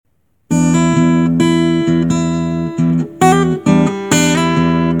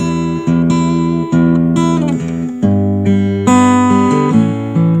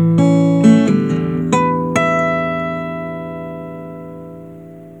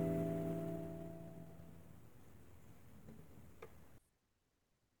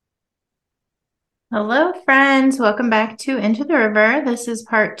Hello, friends. Welcome back to Into the River. This is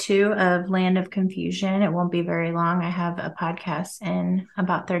part two of Land of Confusion. It won't be very long. I have a podcast in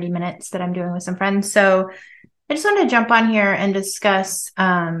about 30 minutes that I'm doing with some friends. So I just wanted to jump on here and discuss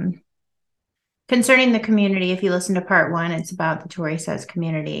concerning the community. If you listen to part one, it's about the Tori Says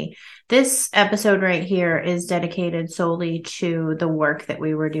community. This episode right here is dedicated solely to the work that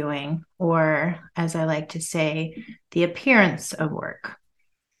we were doing, or as I like to say, the appearance of work.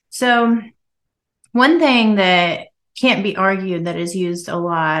 So, one thing that can't be argued that is used a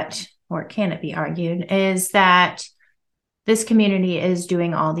lot, or can it be argued, is that this community is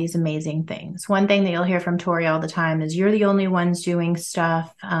doing all these amazing things. One thing that you'll hear from Tori all the time is you're the only ones doing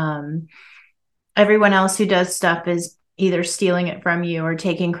stuff. Everyone else who does stuff is either stealing it from you or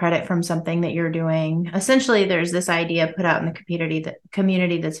taking credit from something that you're doing. Essentially, there's this idea put out in the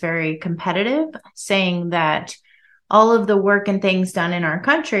community that's very competitive, saying that all of the work and things done in our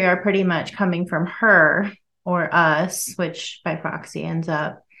country are pretty much coming from her or us, which by proxy ends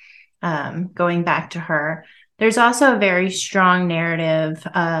up going back to her. There's also a very strong narrative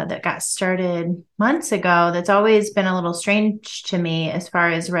that got started months ago that's always been a little strange to me as far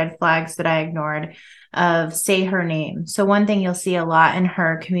as red flags that I ignored of say her name. So one thing you'll see a lot in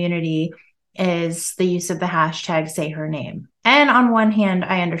her community is the use of the hashtag say her name. And on one hand,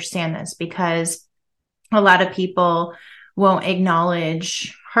 I understand this because a lot of people won't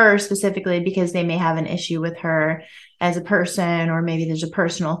acknowledge her specifically because they may have an issue with her as a person, or maybe there's a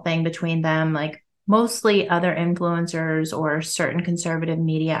personal thing between them, like mostly other influencers or certain conservative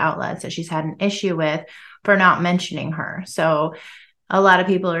media outlets that she's had an issue with for not mentioning her. So a lot of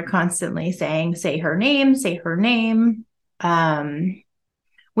people are constantly saying, say her name, say her name.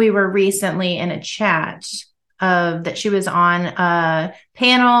 We were recently in a chat of that she was on a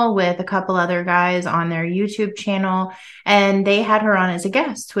panel with a couple other guys on their YouTube channel, and they had her on as a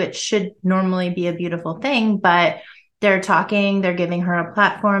guest, which should normally be a beautiful thing, but they're talking, they're giving her a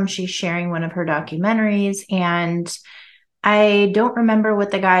platform. She's sharing one of her documentaries, and I don't remember what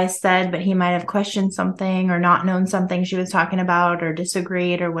the guy said, but he might have questioned something or not known something she was talking about or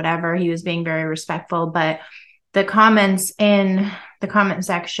disagreed or whatever. He was being very respectful, but the comments in the comment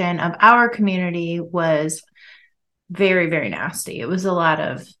section of our community was very, very nasty. It was a lot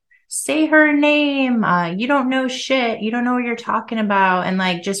of say her name, you don't know shit, you don't know what you're talking about, and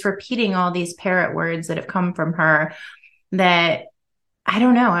like just repeating all these parrot words that have come from her that I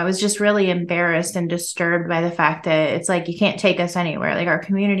don't know. I was just really embarrassed and disturbed by the fact that it's like you can't take us anywhere. Like our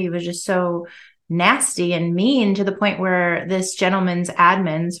community was just so nasty and mean to the point where this gentleman's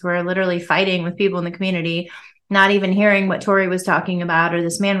admins were literally fighting with people in the community, not even hearing what Tori was talking about or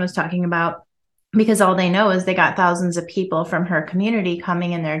this man was talking about, because all they know is they got thousands of people from her community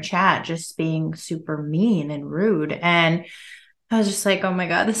coming in their chat just being super mean and rude. And I was just like, oh my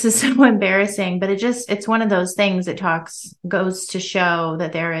God, this is so embarrassing. But it's one of those things that goes to show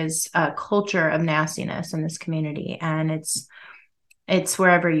that there is a culture of nastiness in this community. And it's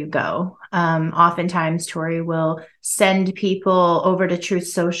wherever you go. Oftentimes Tori will send people over to Truth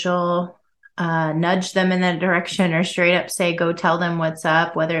Social, nudge them in that direction, or straight up say, go tell them what's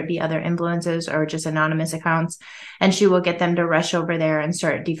up, whether it be other influencers or just anonymous accounts. And she will get them to rush over there and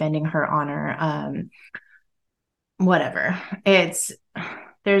start defending her honor. Whatever.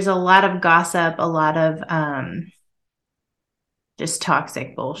 There's a lot of gossip, a lot of just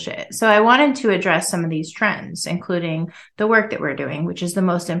toxic bullshit. So I wanted to address some of these trends, including the work that we're doing, which is the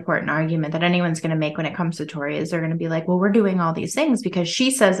most important argument that anyone's going to make when it comes to Tori. Is they're going to be like, well, we're doing all these things because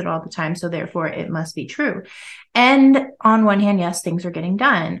she says it all the time, so therefore it must be true. And on one hand, yes, things are getting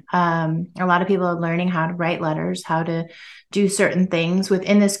done. A lot of people are learning how to write letters, how to do certain things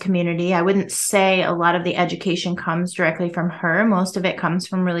within this community. I wouldn't say a lot of the education comes directly from her. Most of it comes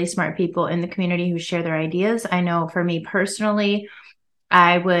from really smart people in the community who share their ideas. I know for me personally,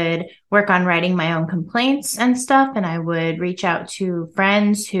 I would work on writing my own complaints and stuff, and I would reach out to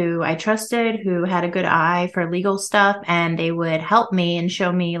friends who I trusted, who had a good eye for legal stuff, and they would help me and show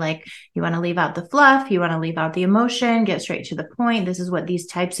me, like, you want to leave out the fluff, you want to leave out the emotion, get straight to the point. This is what these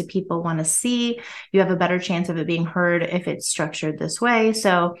types of people want to see. You have a better chance of it being heard if it's structured this way.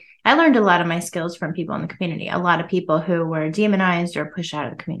 So I learned a lot of my skills from people in the community, a lot of people who were demonized or pushed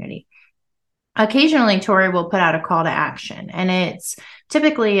out of the community. Occasionally, Tori will put out a call to action, and it's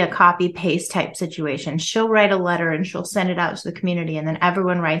typically a copy paste type situation. She'll write a letter and she'll send it out to the community, and then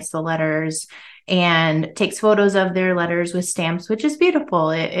everyone writes the letters and takes photos of their letters with stamps, which is beautiful.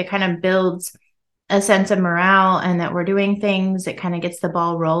 It kind of builds a sense of morale and that we're doing things. It kind of gets the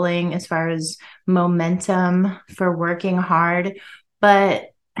ball rolling as far as momentum for working hard. But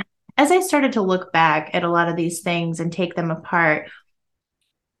as I started to look back at a lot of these things and take them apart,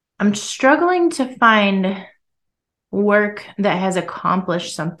 I'm struggling to find work that has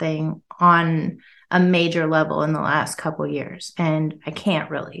accomplished something on a major level in the last couple of years. And I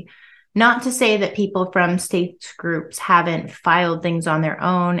can't really. Not to say that people from states groups haven't filed things on their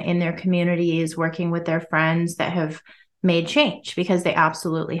own in their communities, working with their friends that have made change, because they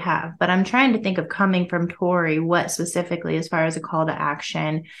absolutely have. But I'm trying to think of, coming from Tori, what specifically, as far as a call to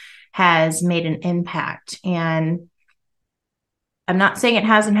action, has made an impact. And I'm not saying it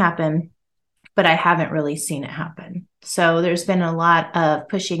hasn't happened, but I haven't really seen it happen. So there's been a lot of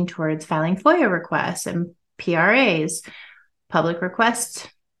pushing towards filing FOIA requests and PRAs, public requests.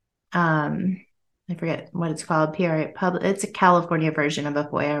 I forget what it's called. PRA, it's a California version of a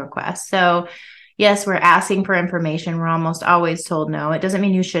FOIA request. So yes, we're asking for information. We're almost always told no. It doesn't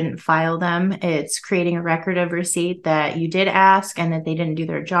mean you shouldn't file them. It's creating a record of receipt that you did ask and that they didn't do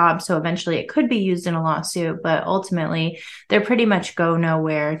their job. So eventually it could be used in a lawsuit, but ultimately they're pretty much go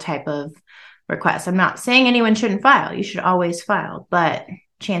nowhere type of requests. I'm not saying anyone shouldn't file. You should always file, but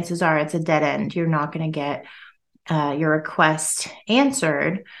chances are it's a dead end. You're not going to get your request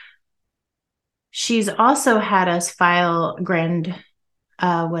answered. She's also had us file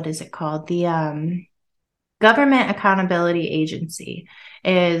what is it called? The Government Accountability Agency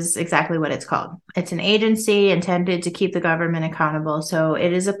is exactly what it's called. It's an agency intended to keep the government accountable. So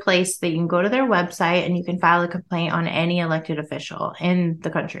it is a place that you can go to their website and you can file a complaint on any elected official in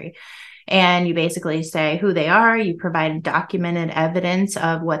the country. And you basically say who they are. You provide documented evidence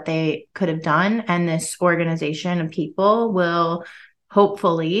of what they could have done. And this organization of people will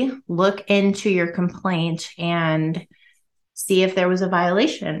hopefully look into your complaint and see if there was a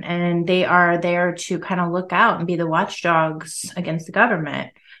violation. And they are there to kind of look out and be the watchdogs against the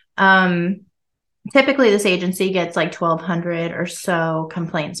government. Typically, this agency gets like 1,200 or so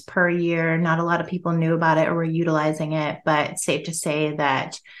complaints per year. Not a lot of people knew about it or were utilizing it, but it's safe to say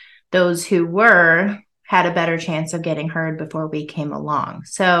that those who were had a better chance of getting heard before we came along.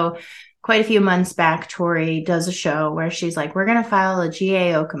 So quite a few months back, Tori does a show where she's like, we're going to file a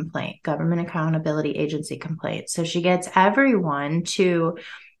GAO complaint, Government Accountability Agency complaint. So she gets everyone to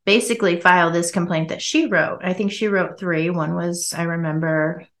basically file this complaint that she wrote. I think she wrote 3. One was, I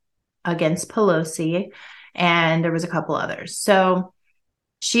remember, against Pelosi, and there was a couple others. So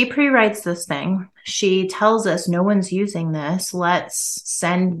she pre-writes this thing. She tells us no one's using this. Let's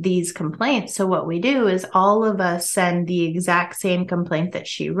send these complaints. So what we do is all of us send the exact same complaint that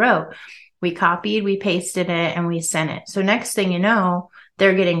she wrote. We copied, we pasted it, and we sent it. So next thing you know,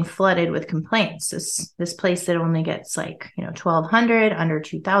 they're getting flooded with complaints. This place that only gets 1,200, under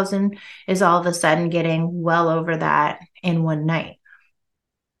 2,000, is all of a sudden getting well over that in one night.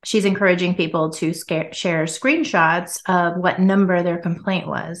 She's encouraging people to share screenshots of what number their complaint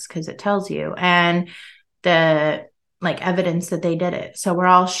was, because it tells you, and the evidence that they did it. So we're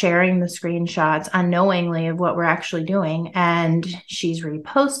all sharing the screenshots unknowingly of what we're actually doing. And she's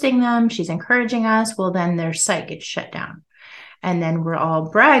reposting them. She's encouraging us. Well, then their site gets shut down. And then we're all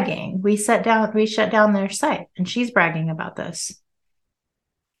bragging. We shut down their site. And she's bragging about this.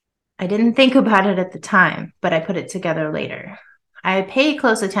 I didn't think about it at the time, but I put it together later. I paid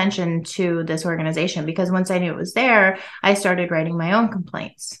close attention to this organization because once I knew it was there, I started writing my own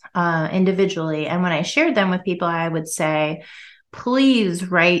complaints individually. And when I shared them with people, I would say,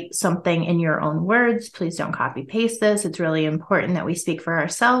 please write something in your own words. Please don't copy paste this. It's really important that we speak for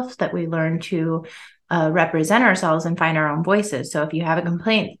ourselves, that we learn to represent ourselves and find our own voices. So if you have a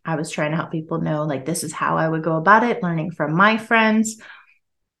complaint, I was trying to help people know, this is how I would go about it, learning from my friends.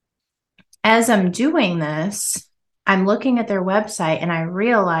 As I'm doing this, I'm looking at their website and I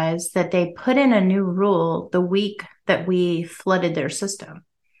realized that they put in a new rule the week that we flooded their system,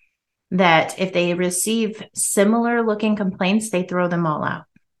 that if they receive similar looking complaints, they throw them all out.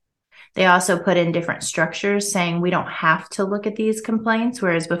 They also put in different structures saying we don't have to look at these complaints,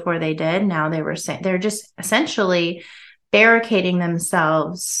 whereas before they did. Now they were saying they're just essentially barricading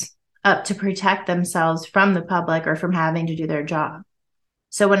themselves up to protect themselves from the public or from having to do their job.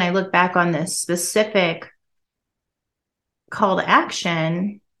 So when I look back on this specific call to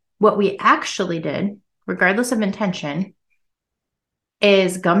action, what we actually did, regardless of intention,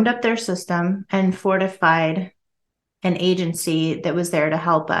 is gummed up their system and fortified an agency that was there to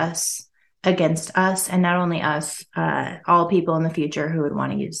help us against us, and not only us, all people in the future who would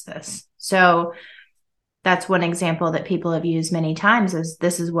want to use this. So that's one example that people have used many times, is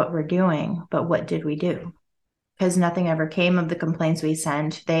this is what we're doing, but what did we do? Because nothing ever came of the complaints we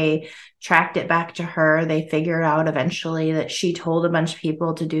sent. They tracked it back to her. They figured out eventually that she told a bunch of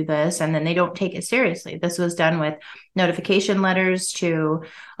people to do this, and then they don't take it seriously. This was done with notification letters to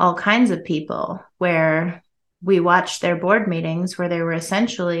all kinds of people where we watched their board meetings where they were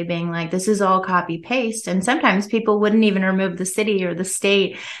essentially being like, this is all copy paste. And sometimes people wouldn't even remove the city or the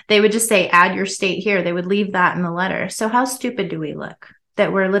state. They would just say, add your state here. They would leave that in the letter. So how stupid do we look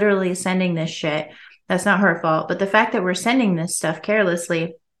that we're literally sending this shit? That's not her fault. But the fact that we're sending this stuff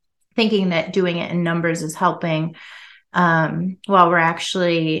carelessly, thinking that doing it in numbers is helping, while we're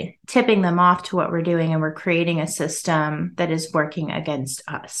actually tipping them off to what we're doing, and we're creating a system that is working against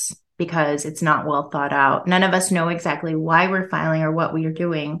us because it's not well thought out. None of us know exactly why we're filing or what we are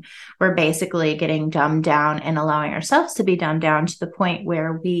doing. We're basically getting dumbed down and allowing ourselves to be dumbed down to the point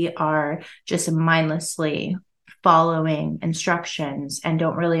where we are just mindlessly following instructions and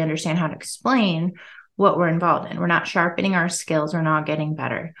don't really understand how to explain what we're involved in. We're not sharpening our skills. We're not getting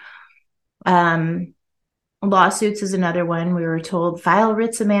better. Lawsuits is another one. We were told, file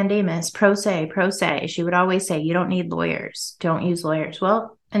writs of mandamus, pro se, pro se. She would always say, you don't need lawyers. Don't use lawyers.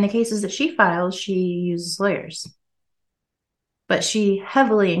 Well, in the cases that she files, she uses lawyers. But she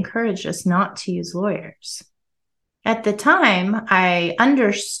heavily encouraged us not to use lawyers. At the time, I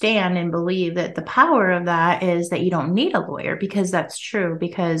understand and believe that the power of that is that you don't need a lawyer, because that's true,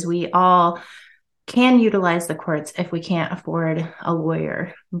 because we all can utilize the courts if we can't afford a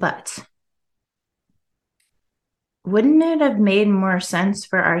lawyer. But wouldn't it have made more sense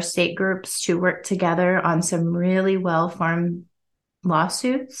for our state groups to work together on some really well-formed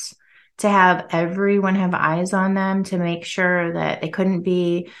lawsuits, to have everyone have eyes on them, to make sure that they couldn't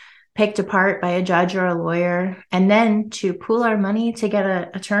be picked apart by a judge or a lawyer, and then to pool our money to get an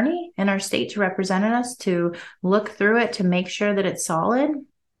attorney in our state to represent us, to look through it, to make sure that it's solid?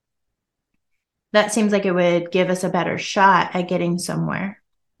 That seems like it would give us a better shot at getting somewhere.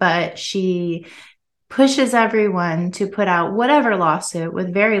 But she pushes everyone to put out whatever lawsuit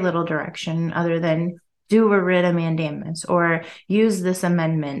with very little direction other than do a writ of mandamus or use this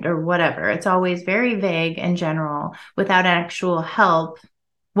amendment or whatever. It's always very vague and general without actual help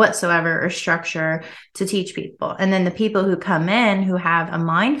whatsoever or structure to teach people. And then the people who come in who have a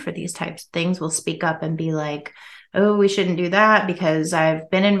mind for these types of things will speak up and be like, oh, we shouldn't do that because I've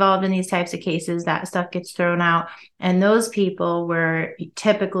been involved in these types of cases. That stuff gets thrown out. And those people were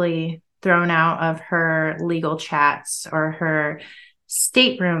typically thrown out of her legal chats or her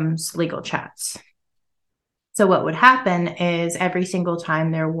stateroom's legal chats. So what would happen is every single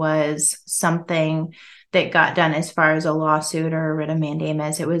time there was something that got done as far as a lawsuit or a writ of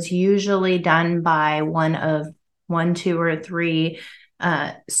mandamus, it was usually done by one, two, or three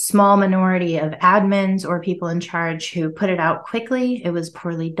small minority of admins or people in charge who put it out quickly. It was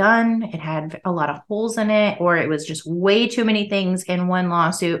poorly done. It had a lot of holes in it, or it was just way too many things in one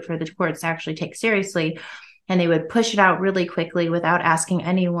lawsuit for the courts to actually take seriously. And they would push it out really quickly without asking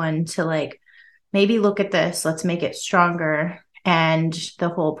anyone to maybe look at this, let's make it stronger. And the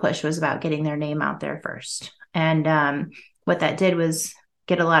whole push was about getting their name out there first. And what that did was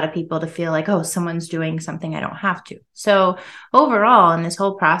get a lot of people to feel like, oh, someone's doing something I don't have to. So overall, in this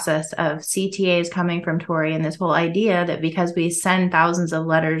whole process of CTAs coming from Tori and this whole idea that because we send thousands of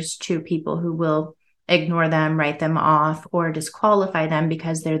letters to people who will ignore them, write them off, or disqualify them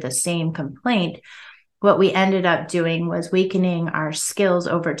because they're the same complaint, what we ended up doing was weakening our skills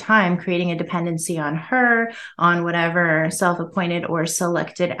over time, creating a dependency on her, on whatever self-appointed or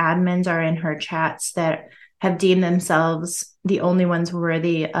selected admins are in her chats that have deemed themselves the only ones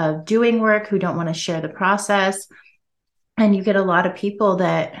worthy of doing work, who don't want to share the process. And you get a lot of people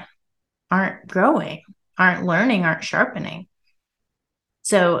that aren't growing, aren't learning, aren't sharpening.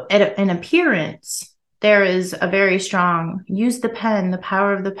 So in appearance, there is a very strong, use the pen, the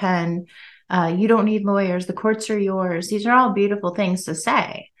power of the pen. You don't need lawyers. The courts are yours. These are all beautiful things to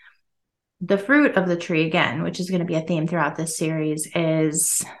say. The fruit of the tree, again, which is going to be a theme throughout this series,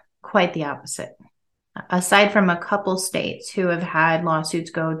 is quite the opposite. Aside from a couple states who have had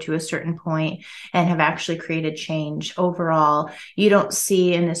lawsuits go to a certain point and have actually created change, overall, you don't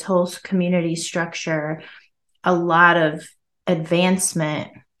see in this whole community structure a lot of advancement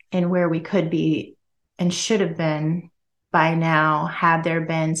in where we could be and should have been by now, had there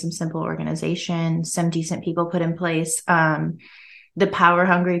been some simple organization, some decent people put in place. The power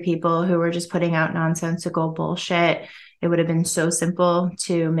hungry people who were just putting out nonsensical bullshit, it would have been so simple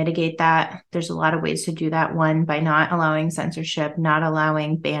to mitigate that. There's a lot of ways to do that. One, by not allowing censorship, not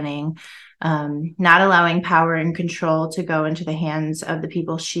allowing banning, not allowing power and control to go into the hands of the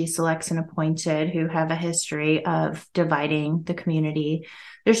people she selects and appointed who have a history of dividing the community.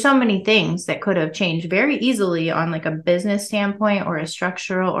 There's so many things that could have changed very easily on a business standpoint or a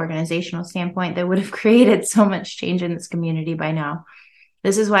structural organizational standpoint that would have created so much change in this community by now.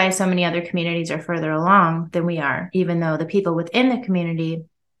 This is why so many other communities are further along than we are, even though the people within the community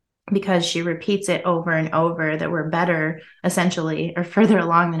because she repeats it over and over that we're better, essentially, or further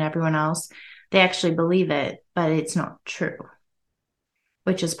along than everyone else. They actually believe it, but it's not true,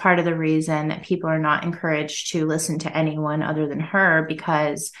 which is part of the reason that people are not encouraged to listen to anyone other than her,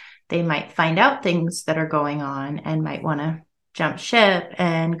 because they might find out things that are going on and might want to jump ship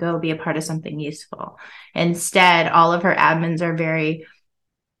and go be a part of something useful. Instead, all of her admins are very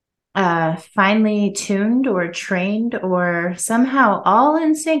finely tuned or trained or somehow all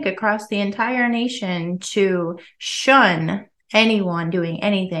in sync across the entire nation to shun anyone doing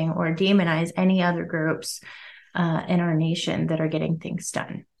anything or demonize any other groups in our nation that are getting things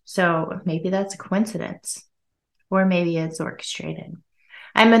done. So maybe that's a coincidence, or maybe it's orchestrated.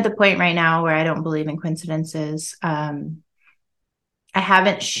 I'm at the point right now where I don't believe in coincidences. I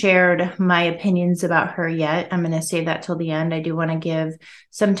haven't shared my opinions about her yet. I'm going to save that till the end. I do want to give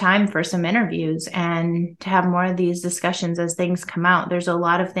some time for some interviews and to have more of these discussions as things come out. There's a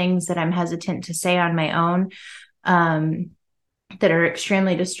lot of things that I'm hesitant to say on my own that are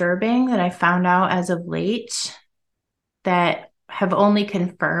extremely disturbing that I found out as of late that have only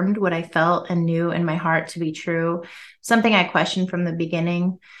confirmed what I felt and knew in my heart to be true. Something I questioned from the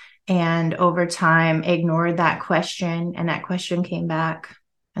beginning, and over time ignored that question, and that question came back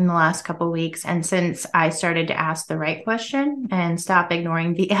in the last couple of weeks. And since I started to ask the right question and stop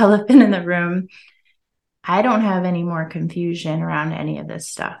ignoring the elephant in the room, I don't have any more confusion around any of this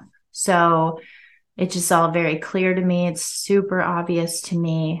stuff. So it's just all very clear to me. It's super obvious to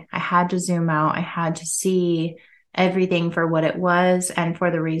me. I had to zoom out. I had to see everything for what it was and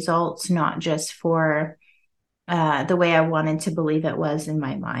for the results, not just for the way I wanted to believe it was in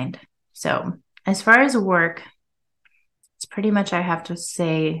my mind. So as far as work, it's pretty much I have to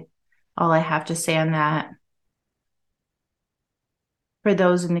say all I have to say on that. For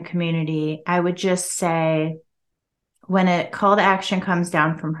those in the community, I would just say when a call to action comes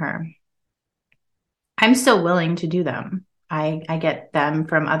down from her, I'm still willing to do them. I get them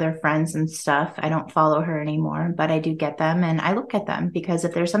from other friends and stuff. I don't follow her anymore, but I do get them and I look at them because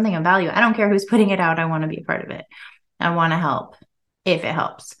if there's something of value, I don't care who's putting it out. I want to be a part of it. I want to help if it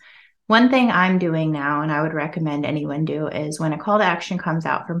helps. One thing I'm doing now, and I would recommend anyone do, is when a call to action comes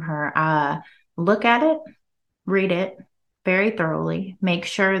out from her, look at it, read it very thoroughly, make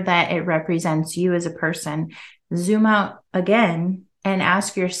sure that it represents you as a person. Zoom out again and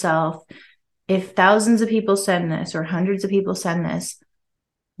ask yourself, if thousands of people send this or hundreds of people send this,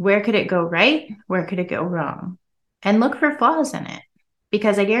 where could it go right? Where could it go wrong? And look for flaws in it,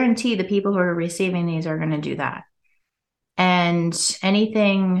 because I guarantee the people who are receiving these are going to do that. And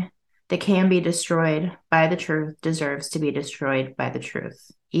anything that can be destroyed by the truth deserves to be destroyed by the truth,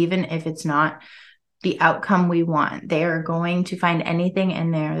 even if it's not the outcome we want. They are going to find anything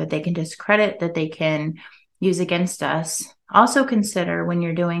in there that they can discredit, that they can use against us. Also consider when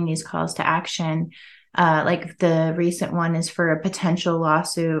you're doing these calls to action, like the recent one is for a potential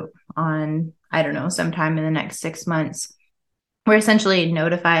lawsuit on, I don't know, sometime in the next 6 months. We're essentially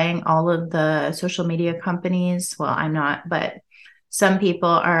notifying all of the social media companies. Well, I'm not, but some people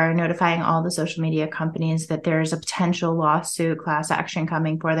are notifying all the social media companies that there's a potential lawsuit class action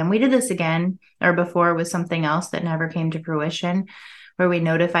coming for them. We did this again or before with something else that never came to fruition, where we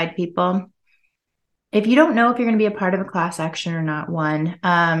notified people. If you don't know if you're going to be a part of a class action or not,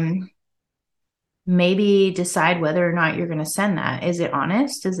 maybe decide whether or not you're going to send that. Is it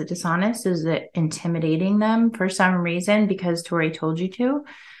honest? Is it dishonest? Is it intimidating them for some reason because Tori told you to?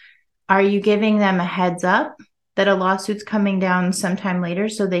 Are you giving them a heads up that a lawsuit's coming down sometime later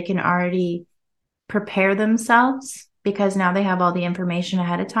so they can already prepare themselves because now they have all the information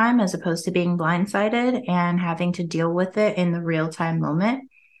ahead of time, as opposed to being blindsided and having to deal with it in the real-time moment?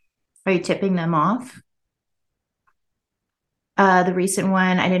 Are you tipping them off? The recent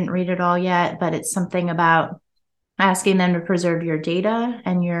one, I didn't read it all yet, but it's something about asking them to preserve your data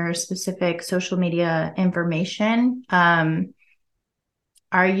and your specific social media information.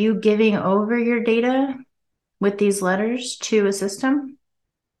 Are you giving over your data with these letters to a system?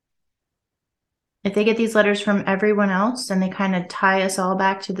 If they get these letters from everyone else and they kind of tie us all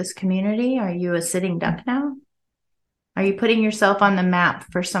back to this community, are you a sitting duck now? Are you putting yourself on the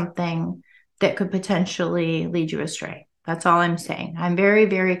map for something that could potentially lead you astray? That's all I'm saying. I'm very,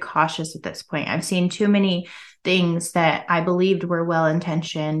 very cautious at this point. I've seen too many things that I believed were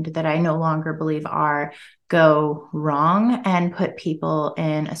well-intentioned that I no longer believe are go wrong and put people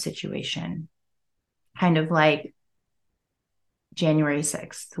in a situation. Kind of like January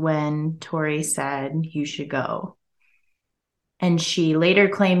 6th when Tori said you should go. And she later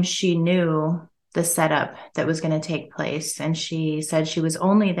claimed she knew the setup that was going to take place. And she said she was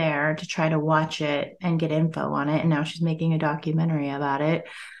only there to try to watch it and get info on it. And now she's making a documentary about it.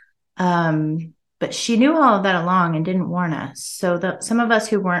 But she knew all of that along and didn't warn us. So some of us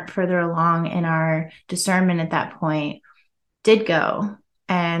who weren't further along in our discernment at that point did go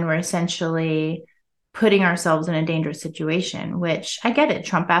and were essentially putting ourselves in a dangerous situation, which I get it.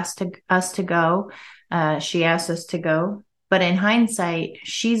 Trump asked us to go. She asked us to go. But in hindsight,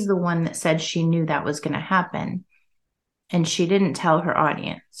 she's the one that said she knew that was going to happen. And she didn't tell her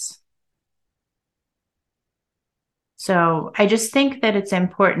audience. So I just think that it's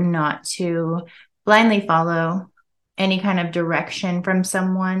important not to blindly follow any kind of direction from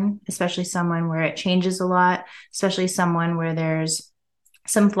someone, especially someone where it changes a lot, especially someone where there's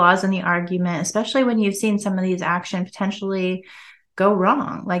some flaws in the argument, especially when you've seen some of these actions potentially go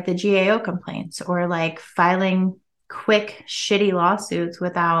wrong, like the GAO complaints or like filing quick, shitty lawsuits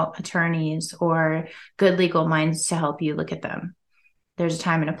without attorneys or good legal minds to help you look at them. There's a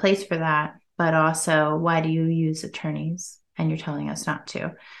time and a place for that. But also, why do you use attorneys? And you're telling us not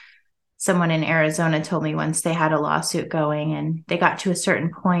to. Someone in Arizona told me once they had a lawsuit going and they got to a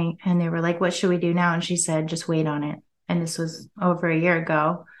certain point and they were like, what should we do now? And she said, just wait on it. And this was over a year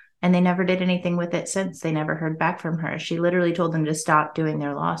ago. And they never did anything with it since. They never heard back from her. She literally told them to stop doing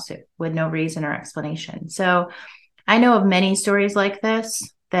their lawsuit with no reason or explanation. So I know of many stories like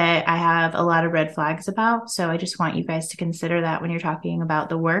this that I have a lot of red flags about. So I just want you guys to consider that when you're talking about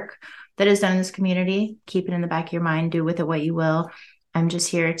the work that is done in this community. Keep it in the back of your mind. Do with it what you will. I'm just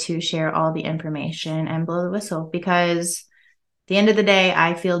here to share all the information and blow the whistle because at the end of the day,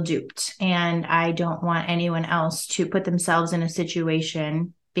 I feel duped and I don't want anyone else to put themselves in a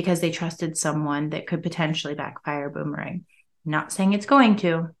situation because they trusted someone that could potentially backfire boomerang. I'm not saying it's going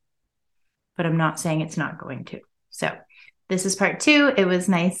to, but I'm not saying it's not going to. So this is part 2. It was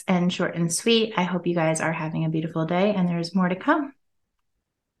nice and short and sweet. I hope you guys are having a beautiful day and there's more to come.